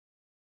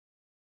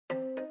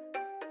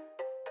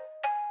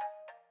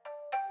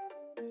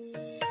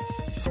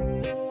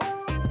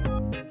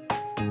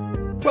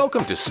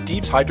Welcome to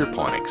Steve's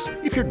Hydroponics.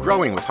 If you're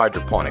growing with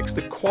hydroponics,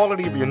 the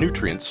quality of your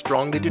nutrients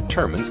strongly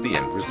determines the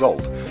end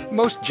result.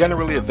 Most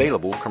generally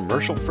available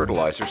commercial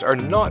fertilizers are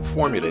not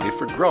formulated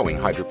for growing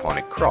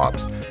hydroponic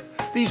crops.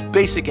 These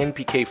basic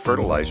NPK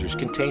fertilizers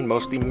contain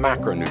mostly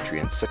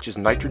macronutrients such as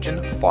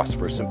nitrogen,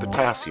 phosphorus, and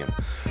potassium.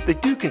 They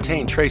do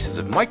contain traces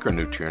of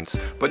micronutrients,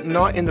 but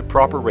not in the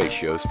proper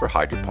ratios for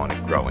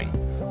hydroponic growing.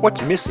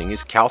 What's missing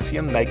is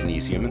calcium,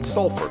 magnesium, and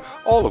sulfur,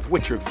 all of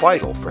which are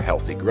vital for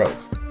healthy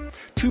growth.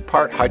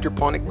 Two-part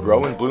hydroponic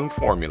grow and bloom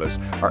formulas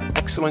are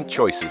excellent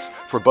choices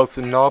for both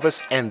the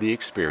novice and the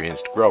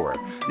experienced grower.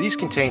 These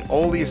contain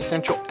all the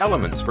essential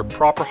elements for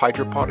proper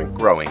hydroponic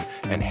growing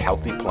and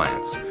healthy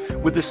plants.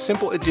 With the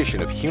simple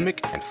addition of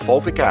humic and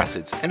fulvic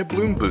acids and a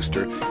bloom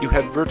booster, you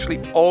have virtually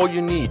all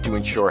you need to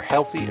ensure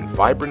healthy and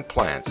vibrant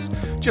plants.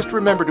 Just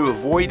remember to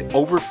avoid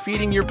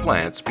overfeeding your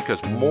plants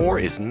because more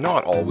is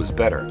not always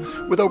better.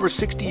 With over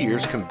 60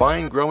 years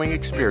combined growing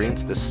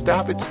experience, the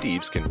staff at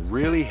Steve's can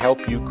really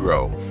help you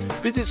grow.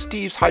 Visit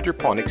Steve's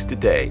Hydroponics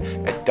today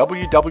at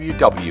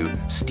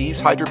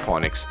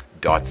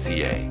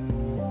www.steveshydroponics.ca.